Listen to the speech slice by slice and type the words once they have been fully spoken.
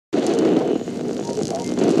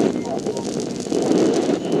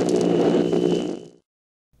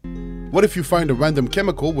What if you find a random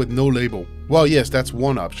chemical with no label? Well, yes, that's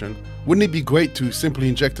one option. Wouldn't it be great to simply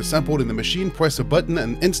inject a sample in the machine, press a button,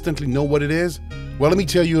 and instantly know what it is? Well, let me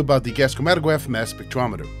tell you about the gas chromatograph mass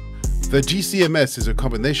spectrometer. The GCMS is a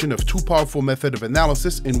combination of two powerful methods of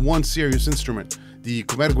analysis in one serious instrument. The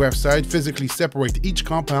chromatograph side physically separates each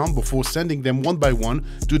compound before sending them one by one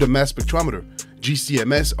to the mass spectrometer.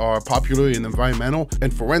 GCMS are popular in environmental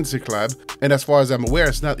and forensic lab, and as far as I'm aware,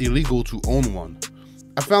 it's not illegal to own one.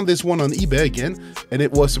 I found this one on eBay again, and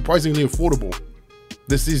it was surprisingly affordable.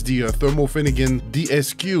 This is the Thermo Finnegan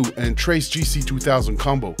DSQ and Trace GC2000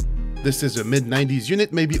 combo. This is a mid-90s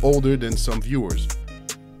unit, maybe older than some viewers.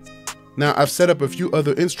 Now, I've set up a few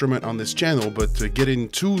other instruments on this channel, but getting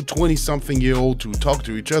two 20-something-year-olds to talk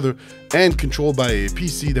to each other and controlled by a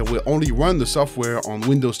PC that will only run the software on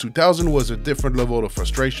Windows 2000 was a different level of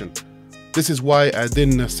frustration. This is why I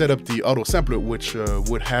didn't set up the auto sampler, which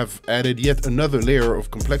would have added yet another layer of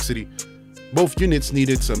complexity. Both units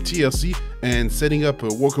needed some TLC, and setting up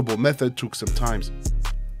a workable method took some time.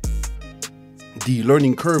 The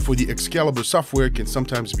learning curve for the Excalibur software can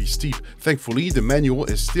sometimes be steep. Thankfully, the manual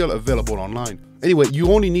is still available online. Anyway,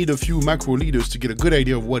 you only need a few microliters to get a good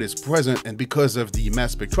idea of what is present, and because of the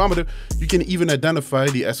mass spectrometer, you can even identify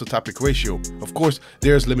the isotopic ratio. Of course,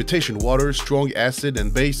 there's limitation. Water, strong acid,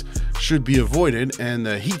 and base should be avoided, and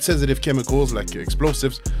heat-sensitive chemicals like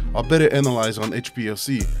explosives are better analyzed on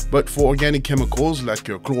HPLC. But for organic chemicals like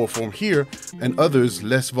chloroform here and others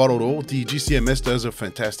less volatile, the GCMS does a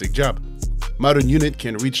fantastic job. Modern unit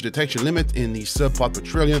can reach detection limit in the sub-part per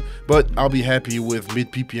trillion, but I'll be happy with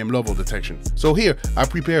mid-ppm level detection. So here, I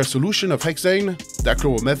prepare a solution of hexane,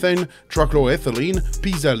 dichloromethane, trichloroethylene,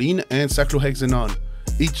 pisaline, and cyclohexanone,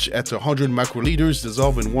 each at 100 microliters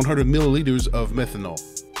dissolved in 100 milliliters of methanol.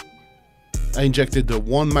 I injected the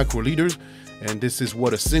 1 microliter, and this is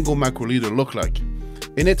what a single microliter looked like.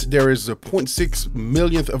 In it, there is a 0.6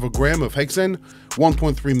 millionth of a gram of hexane,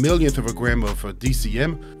 1.3 millionth of a gram of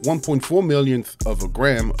DCM, 1.4 millionth of a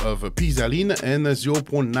gram of pisaline, and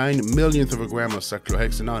 0.9 millionth of a gram of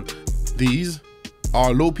cyclohexanone. These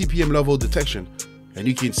are low ppm level detection, and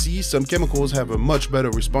you can see some chemicals have a much better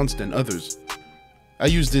response than others. I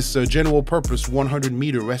use this general purpose 100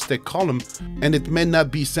 meter Restec column, and it may not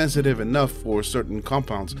be sensitive enough for certain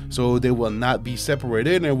compounds, so they will not be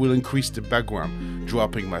separated and will increase the background,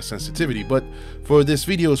 dropping my sensitivity. But for this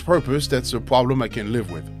video's purpose, that's a problem I can live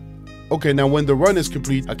with. Okay, now when the run is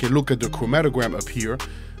complete, I can look at the chromatogram up here.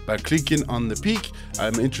 By clicking on the peak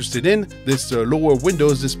I'm interested in, this lower window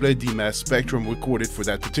displays the mass spectrum recorded for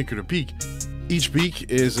that particular peak. Each peak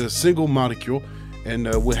is a single molecule and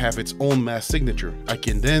will have its own mass signature. I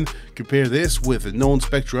can then compare this with a known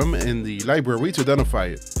spectrum in the library to identify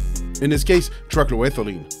it. In this case,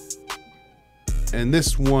 trichloroethylene. And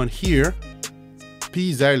this one here,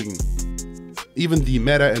 p-xylene. Even the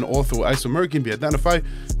meta and ortho isomer can be identified.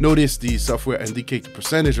 Notice the software indicates the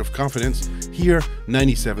percentage of confidence. Here,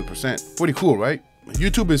 97%. Pretty cool, right?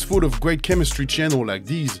 YouTube is full of great chemistry channels like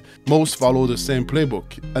these. Most follow the same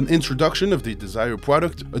playbook: an introduction of the desired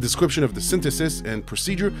product, a description of the synthesis and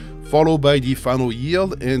procedure, followed by the final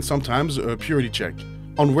yield and sometimes a purity check.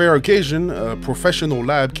 On rare occasion, a professional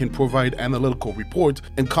lab can provide analytical report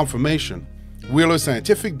and confirmation. Wheeler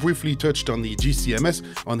Scientific briefly touched on the GCMS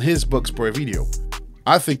on his Bugs Per video.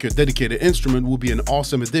 I think a dedicated instrument will be an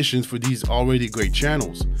awesome addition for these already great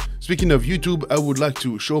channels. Speaking of YouTube, I would like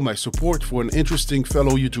to show my support for an interesting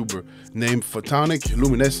fellow YouTuber named Photonic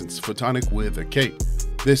Luminescence, Photonic with a K.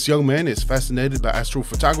 This young man is fascinated by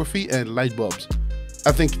astrophotography and light bulbs.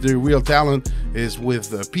 I think the real talent is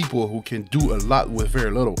with people who can do a lot with very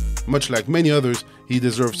little. Much like many others, he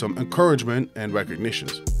deserves some encouragement and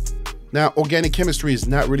recognitions. Now, organic chemistry is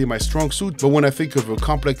not really my strong suit, but when I think of a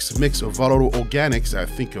complex mix of volatile organics, I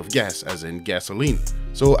think of gas, as in gasoline.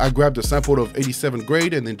 So I grabbed a sample of 87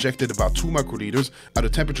 grade and injected about 2 microliters at a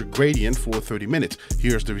temperature gradient for 30 minutes.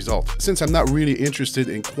 Here's the result. Since I'm not really interested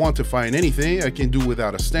in quantifying anything, I can do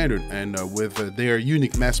without a standard, and with their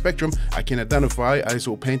unique mass spectrum, I can identify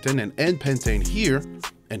isopentane and N-pentane here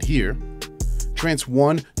and here, trans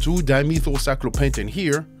 1,2-dimethylcyclopentane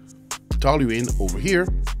here, toluene over here,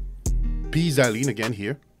 p-xylene again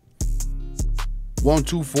here,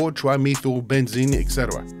 1,2,4-trimethylbenzene,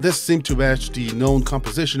 etc. This seemed to match the known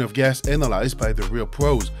composition of gas analyzed by the real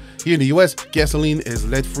pros. Here in the US, gasoline is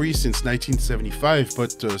lead-free since 1975,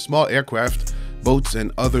 but small aircraft, boats,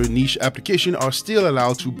 and other niche applications are still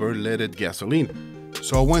allowed to burn leaded gasoline.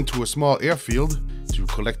 So I went to a small airfield to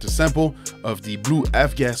collect a sample of the blue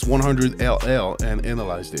Avgas 100 LL and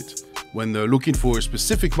analyzed it. When looking for a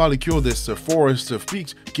specific molecule, this forest of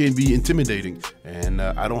peaks can be intimidating, and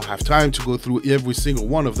I don't have time to go through every single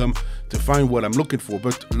one of them to find what I'm looking for,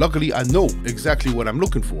 but luckily I know exactly what I'm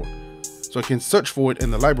looking for. So I can search for it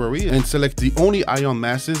in the library and select the only ion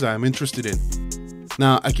masses I am interested in.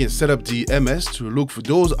 Now I can set up the MS to look for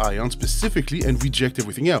those ions specifically and reject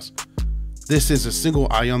everything else. This is a single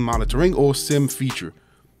ion monitoring or SIM feature.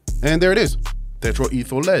 And there it is,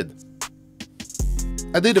 tetraethyl lead.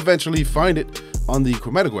 I did eventually find it on the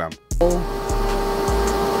chromatogram.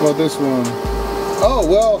 Well, this one. Oh,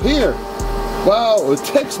 well, here. Wow, a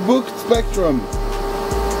textbook spectrum.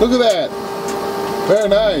 Look at that. Very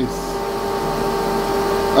nice.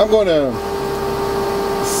 I'm going to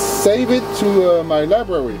save it to my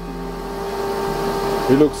library.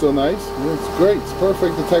 It looks so nice. It's great. It's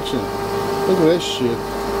perfect detection. Look at this shit.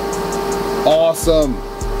 Awesome.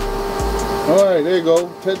 All right, there you go.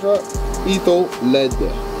 Tetraethyl lead.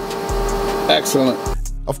 Excellent.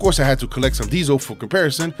 Of course, I had to collect some diesel for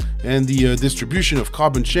comparison, and the distribution of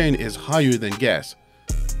carbon chain is higher than gas.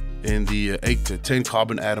 In the 8 to 10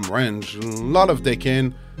 carbon atom range, a lot of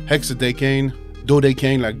decane, hexadecane,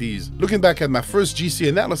 dodecane like these. Looking back at my first GC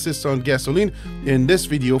analysis on gasoline in this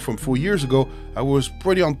video from 4 years ago, I was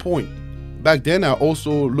pretty on point. Back then, I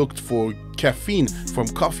also looked for caffeine from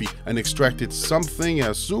coffee and extracted something I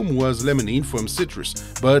assumed was limonene from citrus,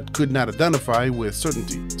 but could not identify with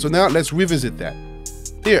certainty. So now let's revisit that.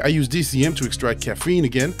 Here, I use DCM to extract caffeine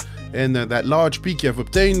again, and that large peak I've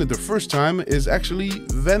obtained the first time is actually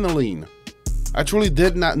vanillin. I truly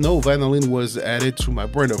did not know vanillin was added to my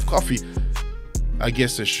brand of coffee. I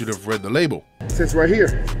guess I should have read the label. It says right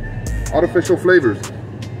here, artificial flavors,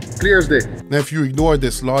 clear as day. Now if you ignore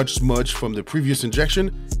this large smudge from the previous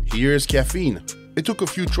injection, here's caffeine. It took a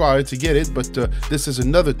few tries to get it, but this is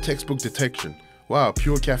another textbook detection. Wow,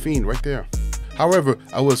 pure caffeine right there. However,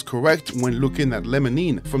 I was correct when looking at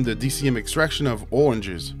limonene from the DCM extraction of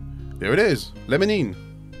oranges. There it is, limonene.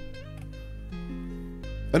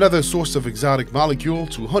 Another source of exotic molecule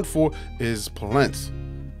to hunt for is plants.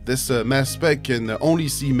 This mass spec can only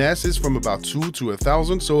see masses from about 2 to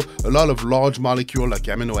 1,000, so a lot of large molecules like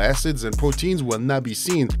amino acids and proteins will not be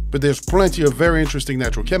seen, but there's plenty of very interesting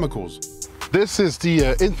natural chemicals. This is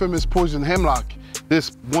the infamous poison hemlock.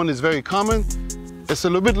 This one is very common. It's a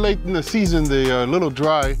little bit late in the season, they're a little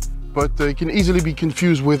dry, but it can easily be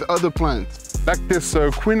confused with other plants. Like this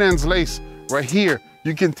Queen Anne's lace right here.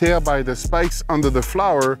 You can tell by the spikes under the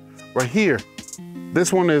flower right here.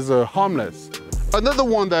 This one is harmless. Another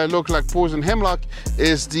one that look like poison hemlock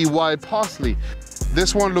is the white parsley.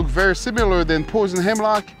 This one look very similar than poison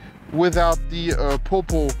hemlock without the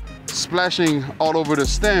purple splashing all over the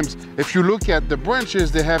stems. If you look at the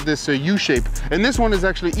branches, they have this U shape, and this one is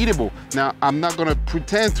actually eatable. Now, I'm not gonna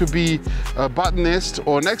pretend to be a botanist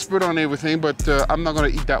or an expert on everything, but I'm not gonna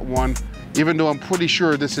eat that one, even though I'm pretty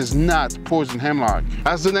sure this is not poison hemlock.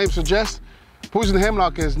 As the name suggests, poison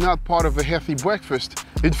hemlock is not part of a healthy breakfast.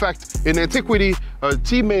 In fact, in antiquity, a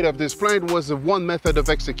tea made of this plant was one method of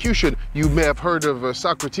execution. You may have heard of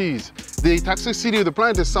Socrates. The toxicity of the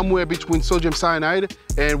plant is somewhere between sodium cyanide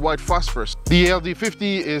and white phosphorus. The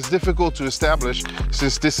LD50 is difficult to establish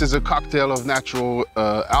since this is a cocktail of natural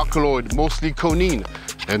alkaloid, mostly conine.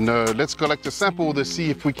 And let's collect a sample to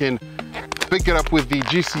see if we can pick it up with the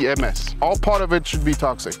GCMS. All part of it should be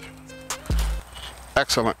toxic.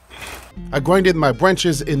 Excellent. I grinded my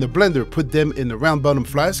branches in the blender, put them in a round bottom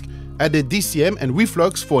flask, added DCM and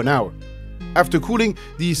reflux for an hour. After cooling,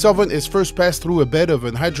 the solvent is first passed through a bed of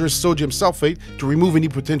anhydrous sodium sulfate to remove any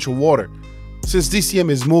potential water. Since DCM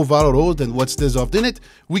is more volatile than what's dissolved in it,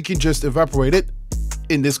 we can just evaporate it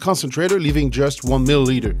in this concentrator, leaving just 1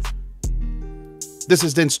 milliliter. This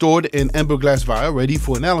is then stored in amber glass vial, ready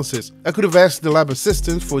for analysis. I could have asked the lab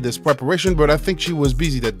assistant for this preparation, but I think she was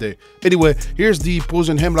busy that day. Anyway, here's the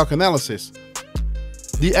poison hemlock analysis.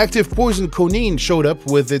 The active poison conine showed up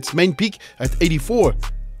with its main peak at 84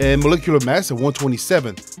 and molecular mass at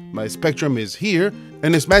 127. My spectrum is here,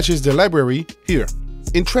 and this matches the library here.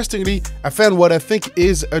 Interestingly, I found what I think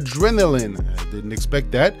is adrenaline. I didn't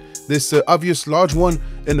expect that. This obvious large one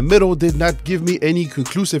in the middle did not give me any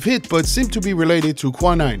conclusive hit, but seemed to be related to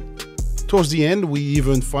quinine. Towards the end, we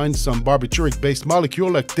even find some barbituric-based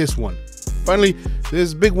molecule like this one. Finally,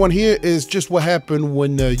 this big one here is just what happened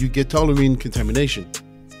when you get toluene contamination.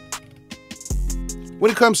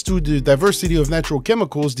 When it comes to the diversity of natural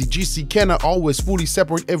chemicals, the GC cannot always fully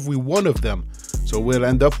separate every one of them. So we'll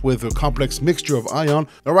end up with a complex mixture of ion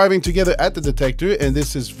arriving together at the detector, and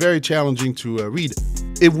this is very challenging to read.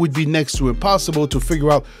 It would be next to impossible to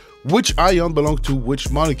figure out which ion belongs to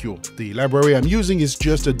which molecule. The library I'm using is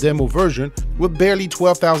just a demo version with barely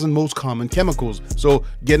 12,000 most common chemicals, so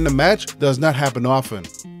getting a match does not happen often.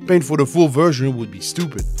 Paying for the full version would be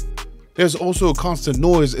stupid. There's also a constant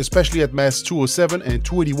noise, especially at mass 207 and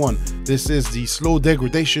 281. This is the slow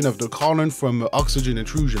degradation of the colon from oxygen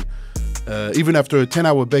intrusion. Even after a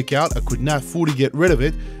 10-hour bakeout, I could not fully get rid of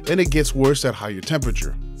it, and it gets worse at higher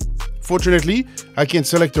temperature. Fortunately, I can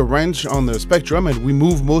select a range on the spectrum and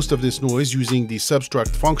remove most of this noise using the subtract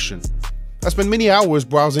function. I spent many hours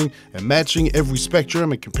browsing and matching every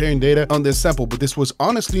spectrum and comparing data on this sample, but this was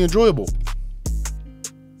honestly enjoyable.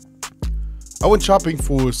 I went shopping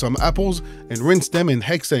for some apples and rinsed them in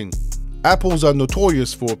hexane. Apples are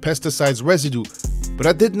notorious for pesticides residue, but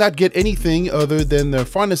I did not get anything other than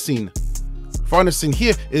farnesene. Farnesene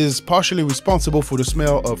here is partially responsible for the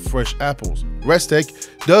smell of fresh apples.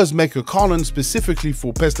 Restec does make a column specifically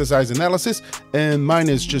for pesticides analysis, and mine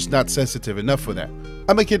is just not sensitive enough for that.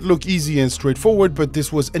 I make it look easy and straightforward, but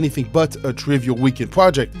this was anything but a trivial weekend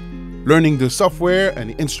project. Learning the software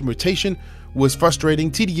and the instrumentation was frustrating,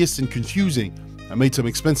 tedious, and confusing. I made some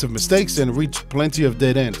expensive mistakes and reached plenty of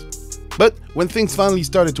dead ends. But when things finally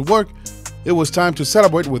started to work, it was time to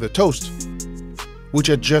celebrate with a toast, which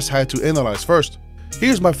I just had to analyze first.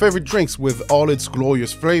 Here's my favorite drinks with all its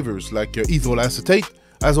glorious flavors, like ethyl acetate,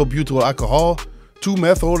 isobutyl alcohol,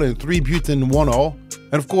 2-methyl and 3-butane-1-ol,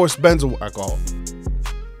 and of course benzyl alcohol.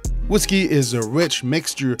 Whiskey is a rich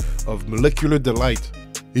mixture of molecular delight.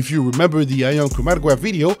 If you remember the ion chromatograph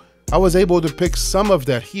video, I was able to pick some of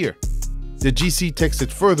that here. The GC takes it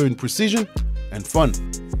further in precision and fun.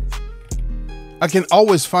 I can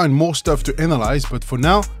always find more stuff to analyze, but for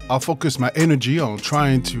now, I'll focus my energy on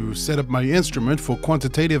trying to set up my instrument for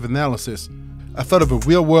quantitative analysis. I thought of a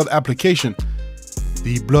real-world application,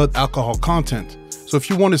 the blood alcohol content. So if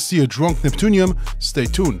you want to see a drunk Neptunium, stay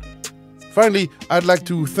tuned. Finally, I'd like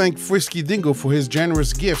to thank Frisky Dingo for his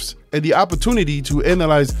generous gifts and the opportunity to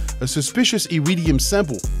analyze a suspicious iridium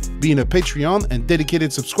sample. Being a Patreon and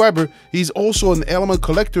dedicated subscriber, he's also an element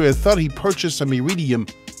collector and thought he purchased some iridium.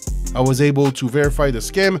 I was able to verify the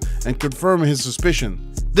scam and confirm his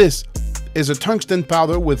suspicion. This is a tungsten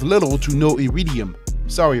powder with little to no iridium.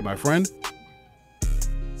 Sorry, my friend.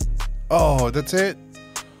 Oh, that's it?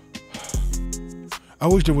 I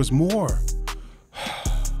wish there was more.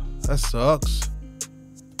 That sucks.